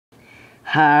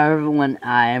Hi everyone,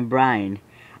 I am Brian.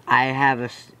 I have a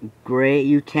great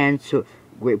utensil,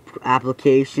 great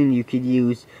application you could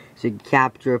use to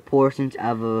capture portions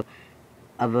of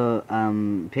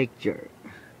a picture.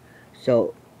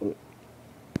 So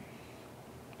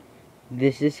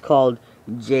this is called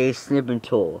Snipping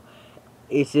tool.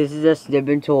 This is a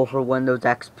snipping tool for Windows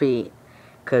XP,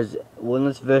 because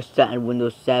Windows Vista and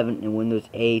Windows 7 and Windows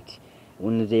 8,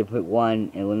 Windows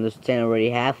 8.1 and Windows 10 already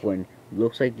have one.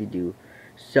 Looks like they do.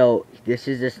 So this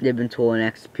is a snipping tool in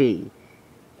XP.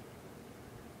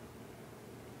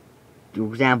 For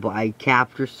example, I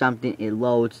capture something, it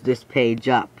loads this page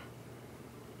up.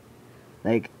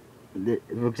 Like,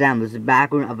 for example, this is the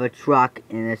background of a truck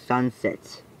in a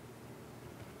sunset.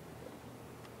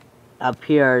 Up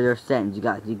here, there's settings.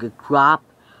 You could crop,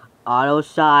 auto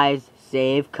size,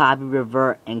 save, copy,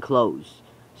 revert, and close.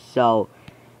 So,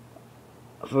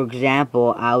 for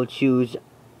example, I'll choose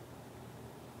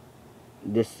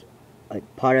this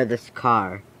part of this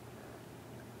car,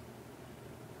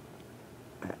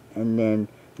 and then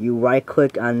you right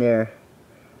click on there,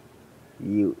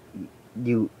 you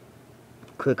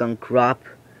click on crop,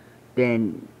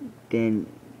 then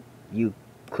you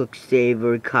click save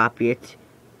or copy it,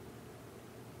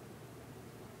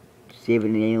 save it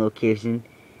in any location,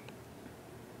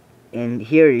 and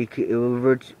here it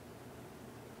reverts.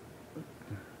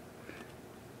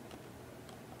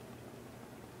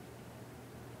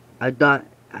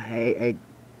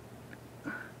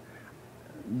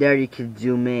 There you could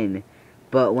zoom in,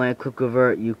 but when I click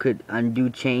revert, you could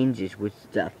undo changes with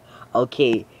stuff.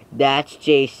 Okay, that's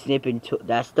snipping tool.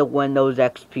 That's the Windows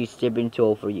XP snipping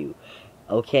tool for you.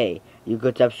 Okay, you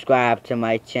could subscribe to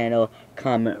my channel,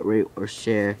 comment, rate, or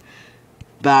share.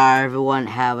 Bye everyone,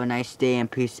 have a nice day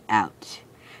and peace out.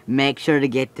 Make sure to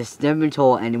get the snipping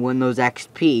tool and Windows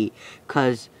XP,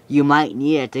 cause you might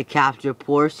need it to capture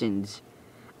portions.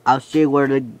 I'll show you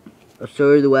the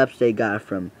website I got it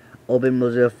from. Open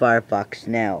Mozilla Firefox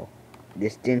now.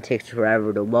 This didn't take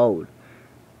forever to load.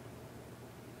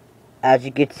 As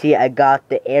you can see, I got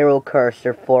the arrow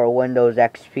cursor for Windows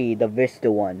XP, the Vista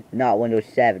one, not Windows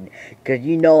 7. Because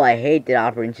you know I hate that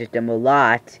operating system a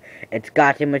lot. It's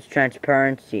got too much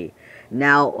transparency.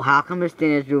 Now, how come this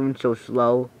thing is moving so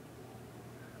slow?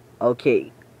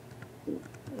 Okay,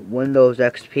 Windows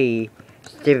XP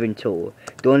snipping tool.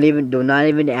 Do not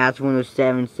even ask Windows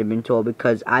 7 snipping tool,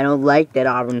 because I don't like that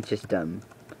operating system.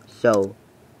 So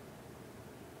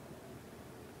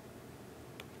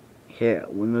here,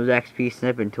 Windows XP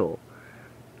snipping tool.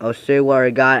 I'll show you where I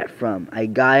got it from. I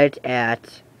got it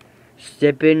at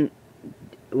Windows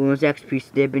XP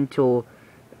snipping tool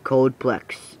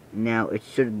Codeplex. Now it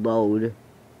should load.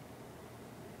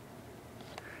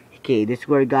 Okay, this is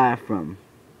where I got it from.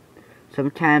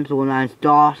 Sometimes it will not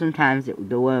install, sometimes it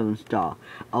will install.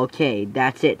 Okay,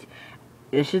 that's it.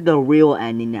 This is the real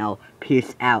ending now.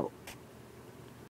 Peace out.